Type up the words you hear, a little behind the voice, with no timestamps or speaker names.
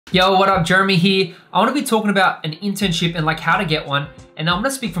Yo, what up, Jeremy here. I want to be talking about an internship and like how to get one. And I'm going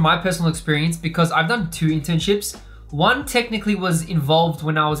to speak from my personal experience because I've done 2 internships. One technically was involved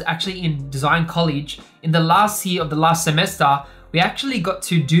when I was actually in design college. In the last year of the last semester, we actually got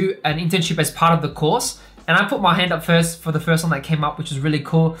to do an internship as part of the course. And I put my hand up first for the first one that came up, which was really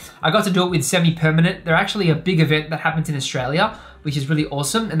cool. I got to do it with Semi-Permanent. They're actually a big event that happens in Australia, which is really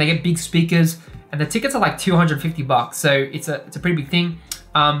awesome. And they get big speakers and the tickets are like $250. So it's a pretty big thing.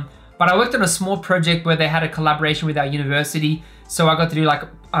 But I worked on a small project where they had a collaboration with our university. So I got to do like,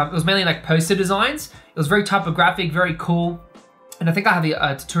 it was mainly like poster designs. It was very typographic, very cool. And I think I have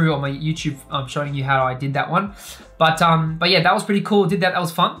a tutorial on my YouTube showing you how I did that one. But yeah, that was pretty cool. Did that, that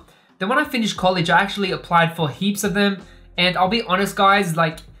was fun. Then when I finished college, I actually applied for heaps of them. And I'll be honest, guys,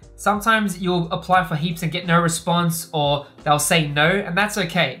 like sometimes you'll apply for heaps and get no response, or they'll say no, and that's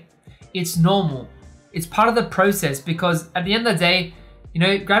okay. It's normal. It's part of the process because at the end of the day, you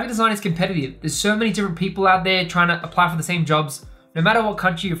know, graphic design is competitive. There's so many different people out there trying to apply for the same jobs, no matter what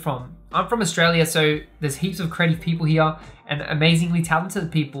country you're from. I'm from Australia, so there's heaps of creative people here and amazingly talented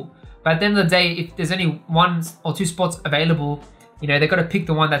people. But at the end of the day, if there's only 1 or 2 spots available, you know, they've got to pick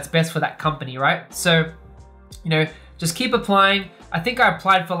the one that's best for that company, right? So, you know, just keep applying. I think I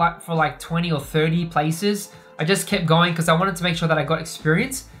applied for like 20 or 30 places. I just kept going because I wanted to make sure that I got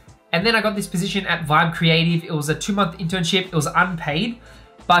experience. And then I got this position at Vibe Creative. It was a 2-month internship. It was unpaid,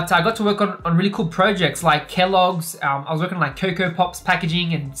 but I got to work on really cool projects like Kellogg's. I was working on like Cocoa Pops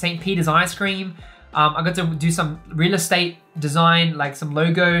packaging and St. Peter's ice cream. I got to do some real estate design, like some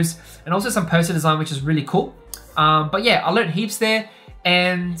logos, and also some poster design, which is really cool. But yeah, I learned heaps there.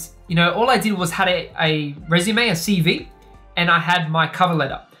 And you know, all I did was had a resume, a CV, and I had my cover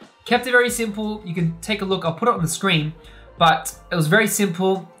letter. Kept it very simple. You can take a look. I'll put it on the screen, but it was very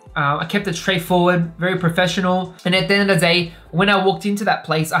simple. I kept it straightforward, very professional. And at the end of the day, when I walked into that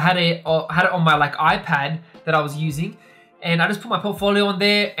place, I had it on my like iPad that I was using. And I just put my portfolio on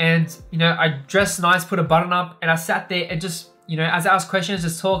there and, you know, I dressed nice, put a button up, and I sat there and just, you know, as I asked questions,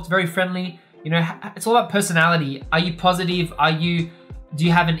 just talked, very friendly. You know, it's all about personality. Are you positive? Do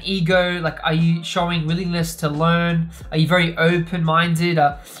you have an ego? Like, are you showing willingness to learn? Are you very open-minded?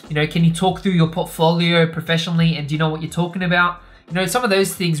 You know, can you talk through your portfolio professionally and do you know what you're talking about? You know, some of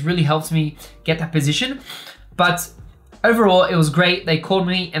those things really helped me get that position. But overall, it was great. They called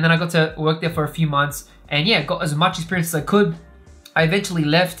me and then I got to work there for a few months and yeah, got as much experience as I could. I eventually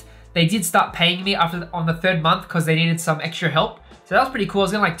left. They did start paying me on the 3rd month because they needed some extra help. So that was pretty cool. I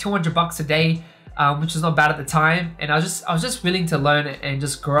was getting like $200 a day, which was not bad at the time. And I was just willing to learn and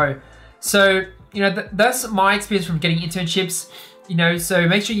just grow. So, you know, that's my experience from getting internships. You know, so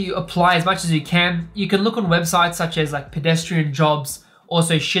make sure you apply as much as you can. You can look on websites such as like Pedestrian Jobs,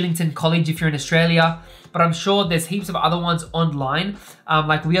 also Shillington College if you're in Australia. But I'm sure there's heaps of other ones online,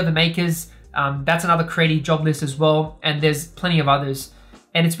 like We Are The Makers. That's another creative job list as well. And there's plenty of others.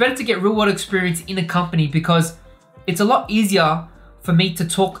 And it's better to get real world experience in a company because it's a lot easier for me to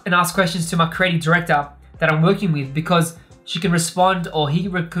talk and ask questions to my creative director that I'm working with because she can respond or he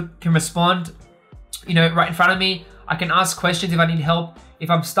can respond, you know, right in front of me. I can ask questions if I need help. If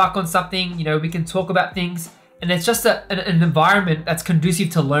I'm stuck on something, you know, we can talk about things. And it's just an environment that's conducive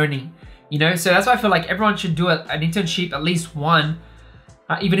to learning, you know? So that's why I feel like everyone should do an internship, at least one,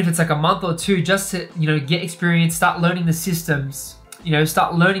 even if it's like a month or 2, just to, you know, get experience, start learning the systems, you know,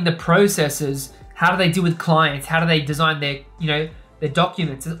 start learning the processes. How do they deal with clients? How do they design their, you know, their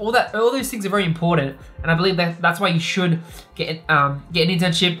documents? And all those things are very important. And I believe that's why you should get an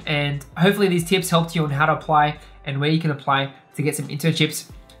internship. And hopefully these tips helped you on how to apply and where you can apply to get some internships.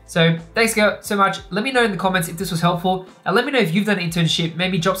 So thanks so much. Let me know in the comments if this was helpful. And let me know if you've done an internship.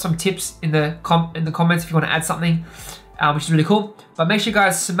 Maybe drop some tips in the comments if you want to add something, which is really cool. But make sure you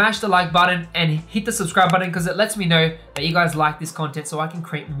guys smash the like button and hit the subscribe button because it lets me know that you guys like this content so I can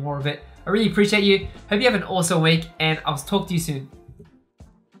create more of it. I really appreciate you. Hope you have an awesome week and I'll talk to you soon.